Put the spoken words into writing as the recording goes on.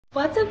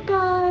What's up,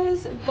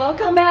 guys?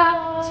 Welcome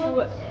back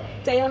to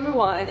day number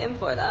 1 in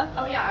Florida.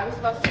 Oh yeah, I was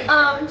about to say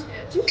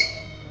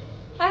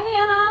hi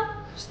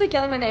Hannah. She's like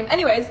yelling my name.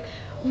 Anyways,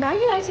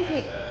 Maggie and I are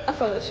taking a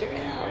photo shoot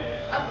right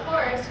now. Of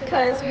course.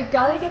 Because we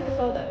gotta get the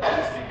photos.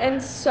 And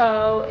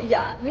so,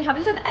 yeah, we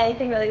haven't done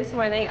anything really this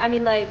morning. I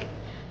mean, like,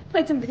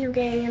 played some video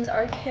games,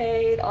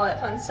 arcade, all that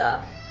fun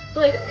stuff.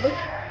 But like,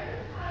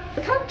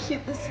 look how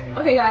cute this.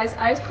 Okay, guys,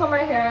 I just combed my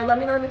hair. Let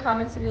me know in the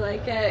comments if you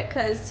like it,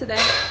 because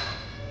today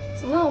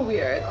it's a little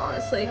weird,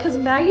 honestly. Because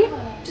Maggie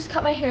just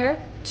cut my hair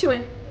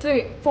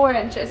 4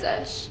 inches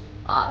ish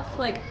off.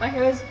 Like, my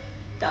hair is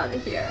down to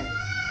here.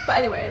 But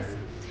anyways,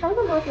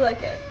 comment below if you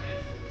like it.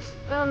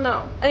 I don't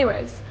know.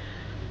 Anyways,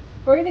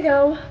 we're gonna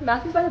go.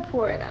 Matthew's by the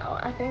pool right now.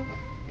 I think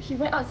he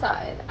went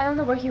outside. I don't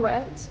know where he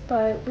went,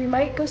 but we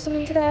might go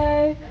swimming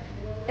today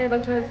and a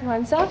bunch of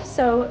fun stuff.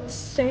 So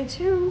stay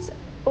tuned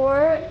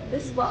for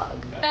this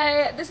vlog.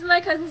 Hey, this is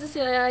my cousin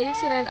Cecilia. You've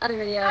seen her in other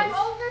videos. I'm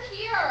over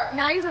here.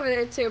 Maggie's over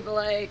there too, but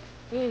like,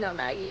 you know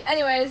Maggie.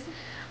 Anyways,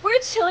 we're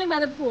chilling by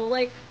the pool.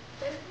 Like,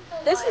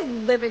 this is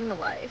living the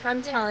life.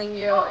 I'm telling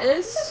you, it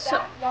is so.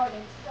 Backyard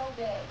is so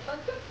big.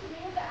 Let's go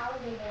to the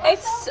alligator.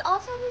 It's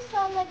Also, we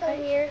saw like a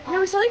weird. no,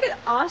 we saw like an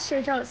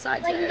ostrich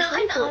outside. Like today. not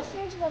Pretty an cool.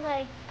 ostrich, but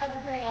like a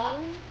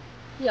crane.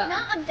 Yeah.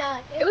 Not a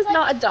duck. It was like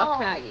not a duck, tall.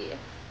 Maggie.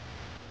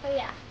 But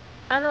yeah.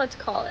 I don't know what to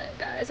call it,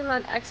 guys. I'm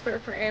not an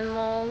expert for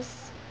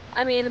animals.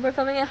 I mean, we're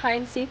filming a hide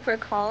and seek for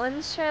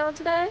Colin's channel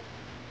today.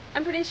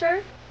 I'm pretty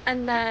sure.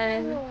 And I'm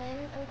then gonna win.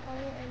 I'm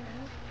calling it right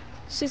now.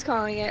 she's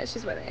calling it.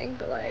 She's winning,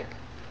 but like,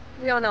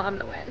 we all know I'm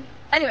gonna win.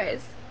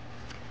 Anyways,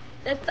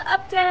 that's the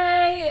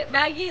update.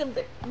 Maggie,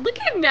 look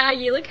at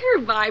Maggie. Look at her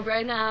vibe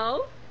right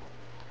now.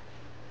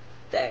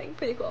 Dang,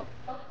 pretty cool.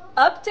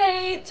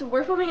 Update.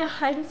 We're filming a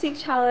hide and seek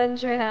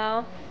challenge right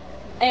now,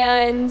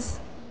 and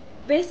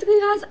basically,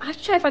 guys, I have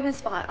to try to find a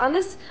spot on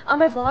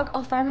my vlog.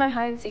 I'll find my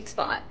hide and seek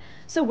spot.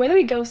 So where do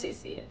we go,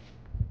 Cece?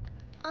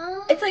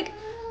 It's like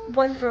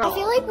one for all. I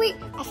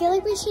feel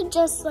like we should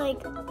just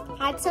like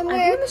hide I somewhere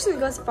think we should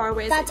go as far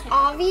away as that's we can.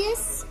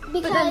 obvious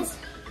because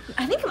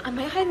I think I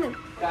might hide in the.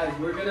 Guys,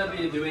 we're gonna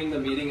be doing the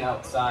meeting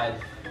outside.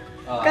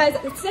 Guys,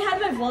 let's say hi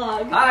to my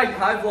vlog.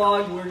 Hi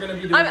vlog. We're gonna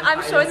be doing.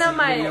 I'm showing them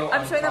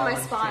my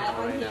spot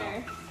on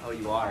here. Oh,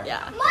 you are.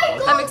 Yeah. My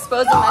I'm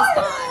exposing my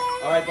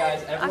spot. All right,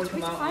 guys. Everyone,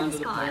 Actually, come out find onto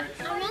the spot.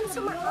 porch. I ran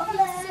somewhere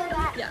obvious so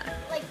that Yeah.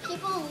 like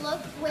people look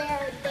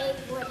where they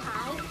would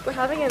hide. We're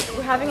having a So,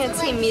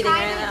 team like, meeting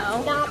try right to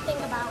now. Not think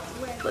about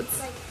where. Let's-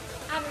 Like,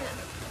 I don't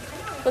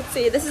know. Let's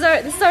see. This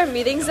is our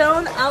meeting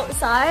zone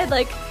outside.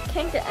 Like,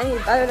 can't get any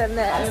better than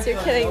this. You're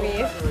kidding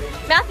me.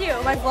 Matthew,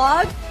 my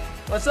vlog.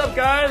 What's up,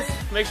 guys?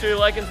 Make sure you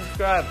like and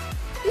subscribe.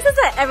 He says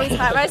that every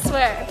time, I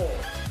swear.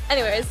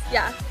 Anyways,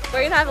 yeah,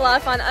 we're gonna have a lot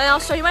of fun, and I'll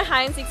show you my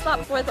hide and seek spot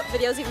before the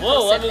video's even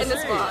posted in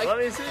this vlog. Let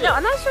me see. No,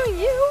 I'm not showing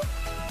you.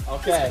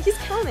 Okay. He's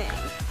counting.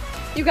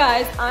 You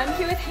guys, I'm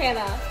here with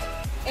Hannah,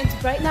 and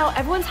right now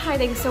everyone's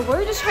hiding, so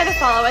we're just trying to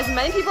follow as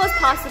many people as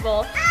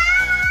possible.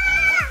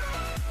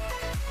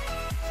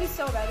 She's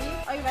so ready.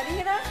 Are you ready,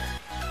 Hannah?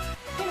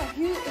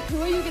 Hannah,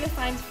 who are you gonna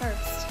find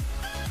first?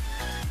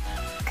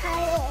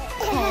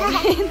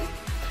 Colin.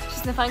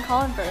 She's gonna find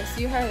Colin first.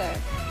 You heard her.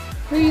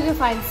 Who are you gonna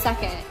find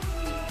second?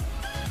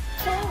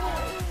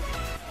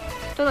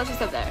 Don't let you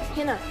step there.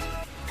 Hannah,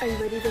 are you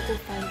ready to go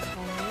find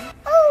Colin?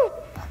 Oh.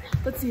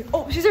 Let's see.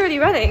 Oh, she's already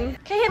running.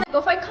 Okay, Hannah,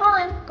 go find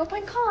Colin. Go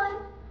find Colin.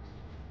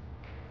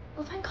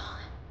 Go find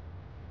Colin.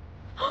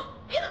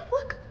 Hannah,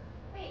 look.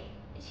 Wait,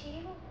 is she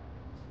able?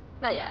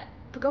 Not yet.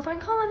 But go find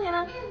Colin,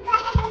 Hannah.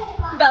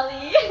 Belly.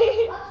 Belly.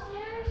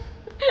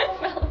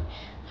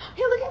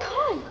 Hey, look at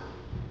Colin.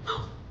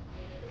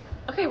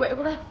 Okay, wait,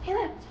 hold on.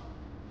 Hannah.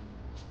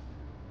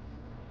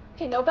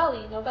 Okay, no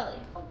belly, no belly.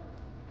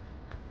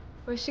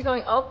 Where's she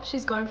going? Oh,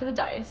 she's going for the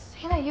dice.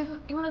 Hannah, you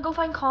wanna go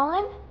find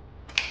Colin?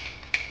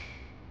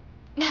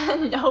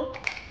 Nope.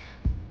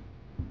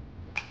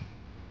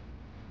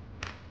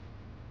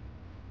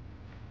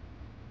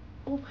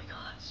 Oh my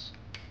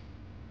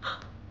gosh.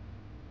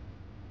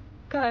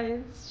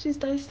 Guys, she's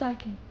dice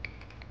stacking.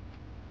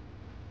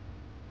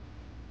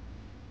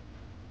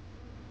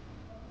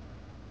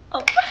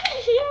 Oh,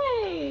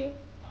 yay!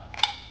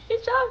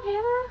 Good job,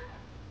 Hannah.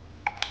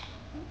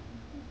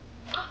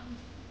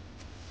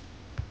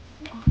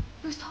 Oh,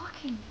 who's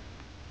talking?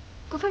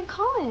 Go find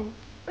Colin.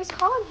 Where's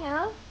Colin,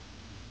 Hannah?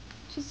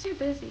 She's too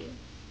busy.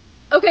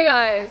 Okay,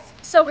 guys.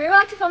 So we're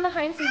about to film the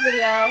hide and seek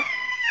video.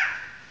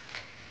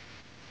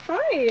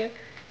 Hi.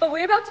 But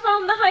we're about to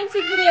film the hide and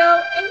seek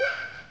video, and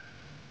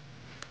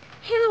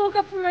Hannah woke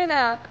up from her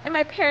nap, and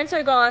my parents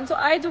are gone, so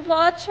I had to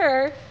watch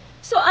her.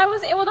 So I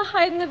was able to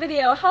hide in the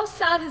video. How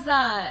sad is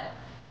that?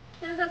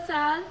 Is that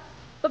sad?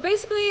 But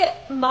basically,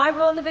 my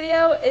role in the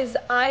video is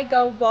I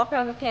go walk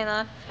around with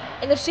Hannah,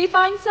 and if she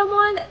finds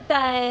someone,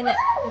 then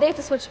they have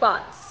to switch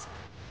spots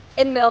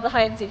in the middle of the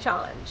hide and seek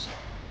challenge.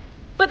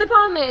 But the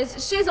problem is,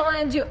 she doesn't want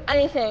to do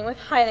anything with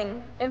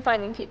hiding and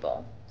finding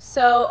people.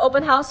 So,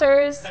 open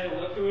housers, Hey,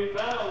 look who we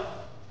found.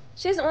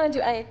 she doesn't want to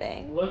do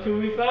anything. Look who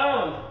we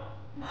found.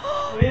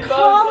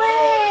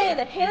 Colin!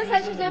 Hannah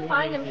said she's gonna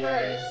find him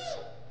first.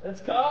 It's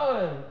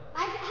Colin.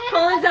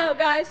 Colin's out,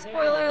 guys.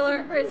 Spoiler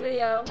alert for his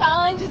video.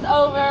 Challenge is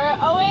over.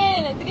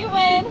 Owen, did he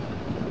win?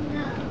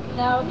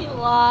 No, he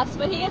lost,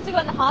 but he gets to go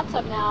in the hot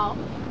tub now.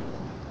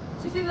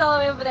 Cece's all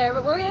the way over there,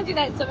 but we're gonna do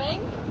night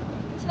swimming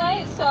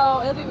tonight,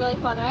 so it'll be really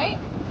fun, right?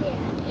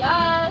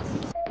 Yeah. Yes.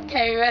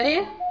 Okay, you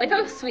ready? Look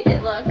how sweet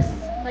it looks.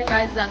 Like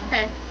rises up.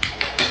 Okay.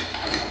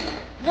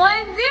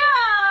 1-0.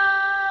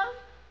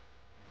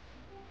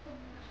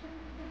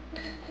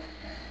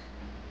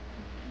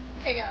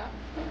 Here you go.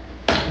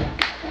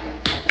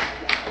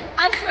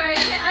 I swear,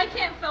 I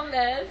can't film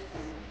this.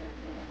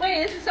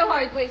 Wait, this is so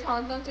hard. Wait,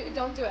 Colin, don't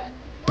do it.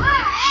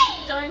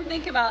 Why? Don't even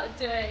think about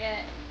doing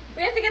it.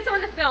 We have to get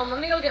someone to film. Let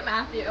me go get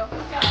Matthew. Let's go.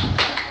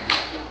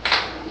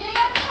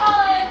 Yeah,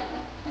 Colin.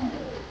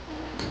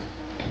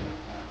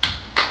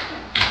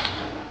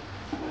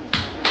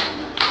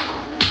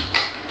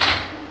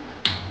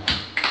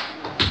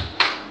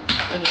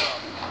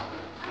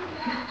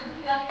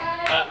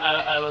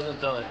 I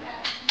wasn't done.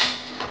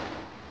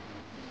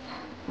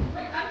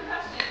 I'm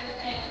crushing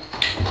it.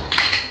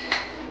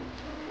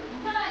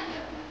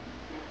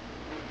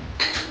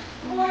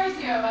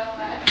 4-0, by the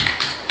way.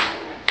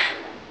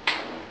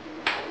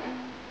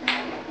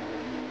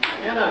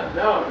 Anna,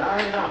 no, not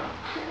right now.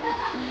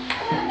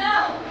 No.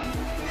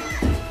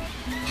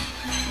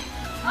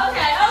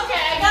 Okay, I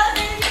got a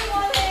baby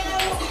one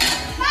now.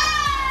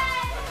 Bye.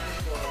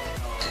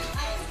 I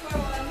can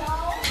score one, no?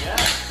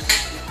 Yeah.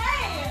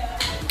 Hey.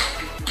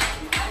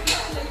 I'm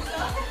crushing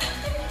stuff.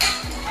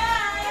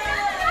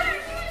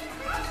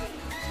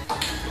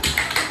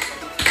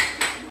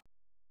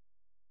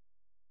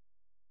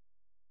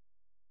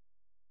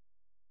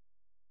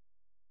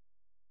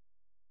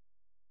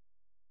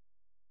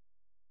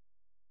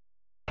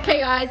 Okay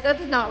guys, that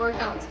did not work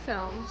out to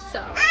film, so. So,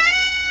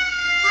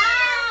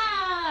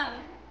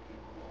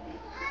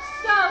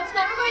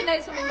 tonight we're going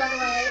night swimming, by the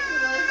way. It's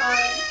really fun.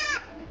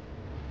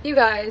 You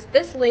guys,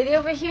 this lady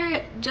over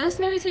here just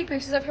made me take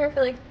pictures of her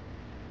for like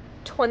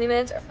 20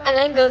 minutes and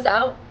then goes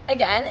out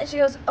again and she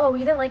goes, oh,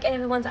 you didn't like any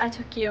of the ones I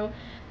took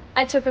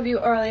of you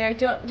earlier.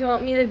 Do you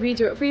want me to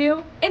redo it for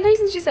you? And the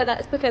reason she said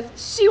that is because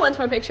she wants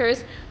more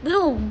pictures.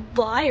 Little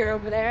liar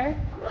over there.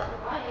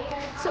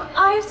 So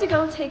I have to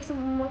go take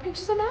some more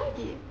pictures of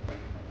Maggie.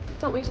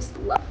 Don't we just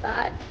love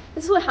that?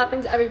 This is what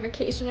happens every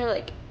vacation or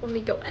like when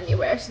we go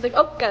anywhere. She's like,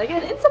 oh, gotta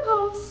get an Insta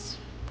post.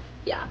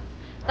 Yeah,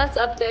 that's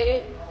the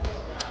update.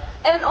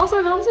 And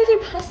also my mom's making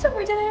pasta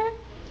for dinner.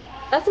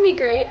 That's gonna be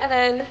great. And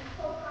then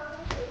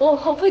we'll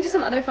hopefully do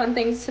some other fun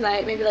things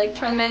tonight. Maybe like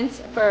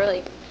tournaments for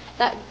like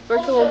that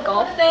virtual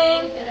golf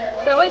thing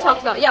that I already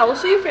talked about. Yeah, we'll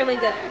show you family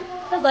dinner.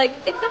 Cause like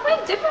it's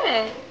definitely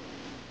different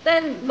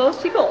than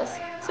most people's.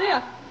 So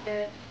yeah.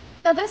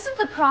 Now this is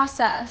the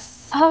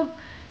process of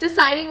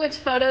deciding which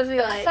photos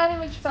we like.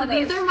 So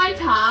these are my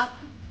top.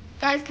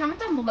 Guys, comment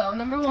down below.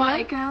 Number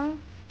 1.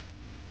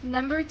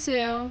 Number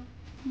 2.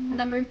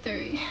 Number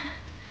 3.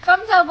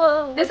 Comment down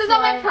below. This is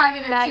on my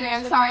private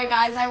Instagram. Sorry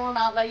guys, I will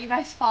not let you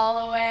guys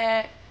follow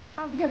it.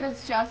 Because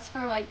it's just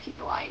for like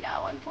people I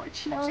know,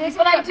 unfortunately.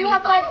 But I do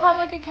have my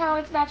public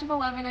account. It's Match of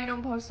 11. I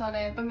don't post on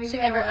it. But maybe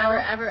I will.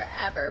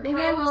 Ever.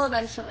 Maybe I will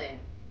eventually.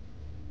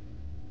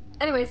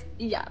 Anyways,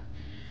 yeah.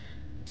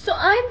 So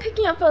I'm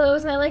picking up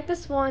photos and I like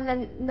this one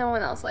and no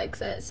one else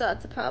likes it, so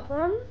that's a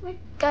problem. Like,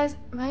 guys,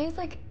 Maggie's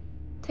like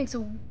takes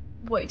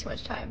way too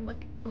much time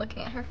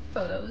looking at her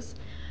photos.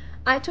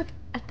 I took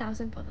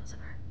 1,000 photos of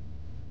her.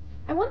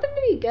 I want them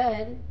to be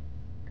good.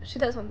 She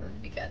does want them to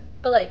be good,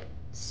 but like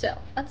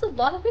still, that's a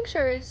lot of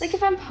pictures. Like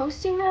if I'm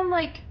posting them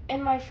like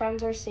and my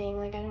friends are seeing,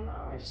 like, I don't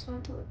know, I just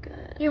want it to look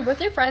good. You're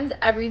with your friends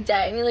every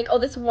day and you're like, oh,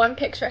 this one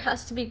picture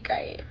has to be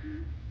great.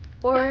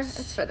 Or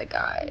it's for the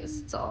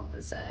guys. That's all I'm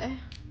gonna say.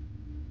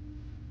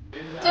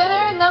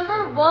 Dinner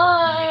number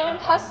 1,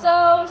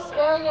 pesto,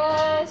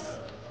 asparagus,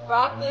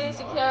 broccoli,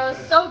 zucchini,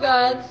 so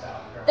good.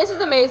 This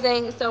is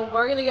amazing, so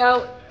we're gonna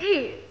go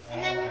eat.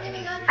 And then we're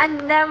gonna go. And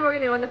then we're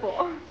gonna go in the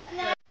pool.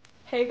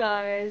 Hey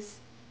guys,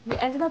 we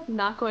ended up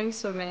not going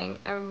swimming.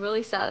 I'm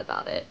really sad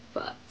about it,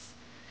 but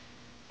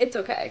it's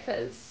okay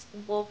because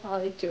we'll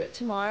probably do it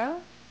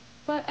tomorrow.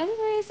 But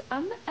anyways,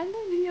 I'm gonna end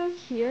the video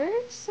here.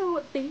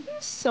 So thank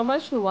you so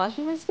much for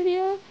watching this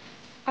video.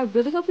 I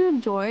really hope you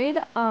enjoyed.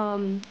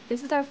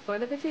 This is our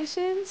Florida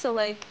vacation, so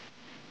like,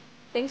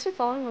 thanks for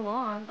following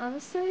along,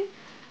 honestly.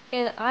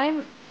 And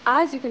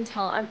as you can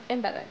tell, I'm in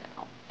bed right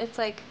now. It's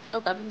like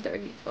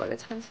 11:30 Florida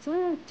time, so it's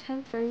only like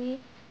 10:30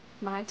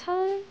 my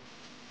time.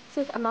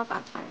 So like, I'm not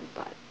that tired,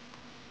 but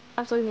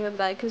I'm still gonna go to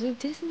bed because we have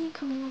Disney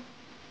coming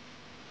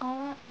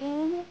up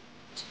in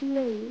 2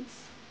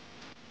 days.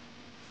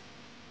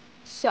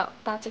 So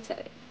that's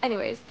exciting.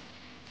 Anyways.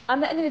 I'm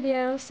the end of the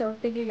video, so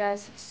thank you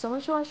guys so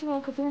much for watching. I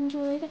hope you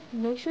enjoyed.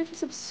 Make sure to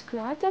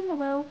subscribe down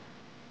below.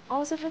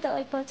 Also hit that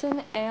like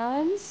button,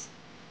 and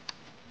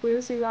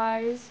we'll see you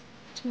guys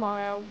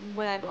tomorrow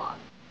when I vlog.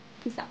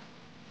 Peace out.